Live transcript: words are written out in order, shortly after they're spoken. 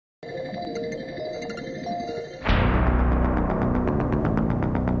Who's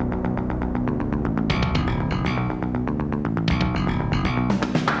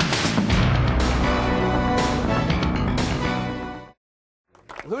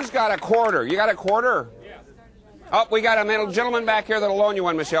got a quarter? You got a quarter? Yeah. Oh, we got a gentleman back here that'll loan you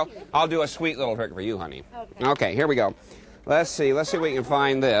one, Michelle. I'll do a sweet little trick for you, honey. Okay, here we go. Let's see if we can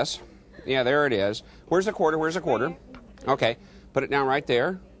find this. Yeah, there it is. Where's the quarter? Where's the quarter? Okay, put it down right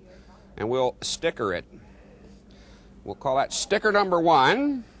there, and we'll sticker it. We'll call that sticker number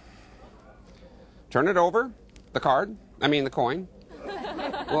 1. Turn it over, the coin.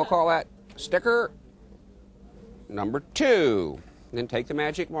 We'll call that sticker number 2. Then take the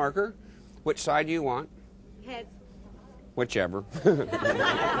magic marker. Which side do you want? Heads. Whichever.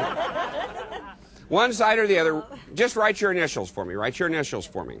 One side or the other. Just write your initials for me. Write your initials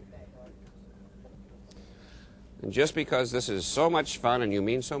for me. And just because this is so much fun and you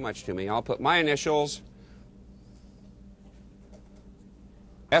mean so much to me, I'll put my initials,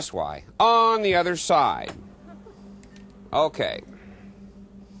 SY, on the other side. Okay.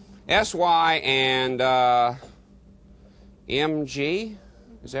 SY and MG.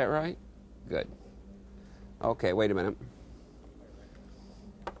 Is that right? Good. Okay, wait a minute.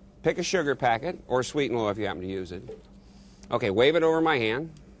 Pick a sugar packet, or sweet and low if you happen to use it. Okay, wave it over my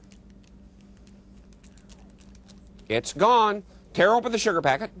hand. It's gone. Tear open the sugar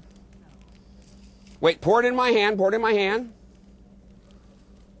packet. Wait, pour it in my hand, pour it in my hand.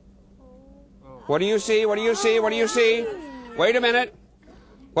 What do you see? What do you see? What do you see? Wait a minute.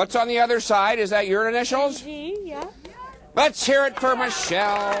 What's on the other side? Is that your initials? G, yeah. Let's hear it for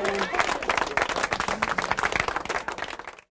Michelle.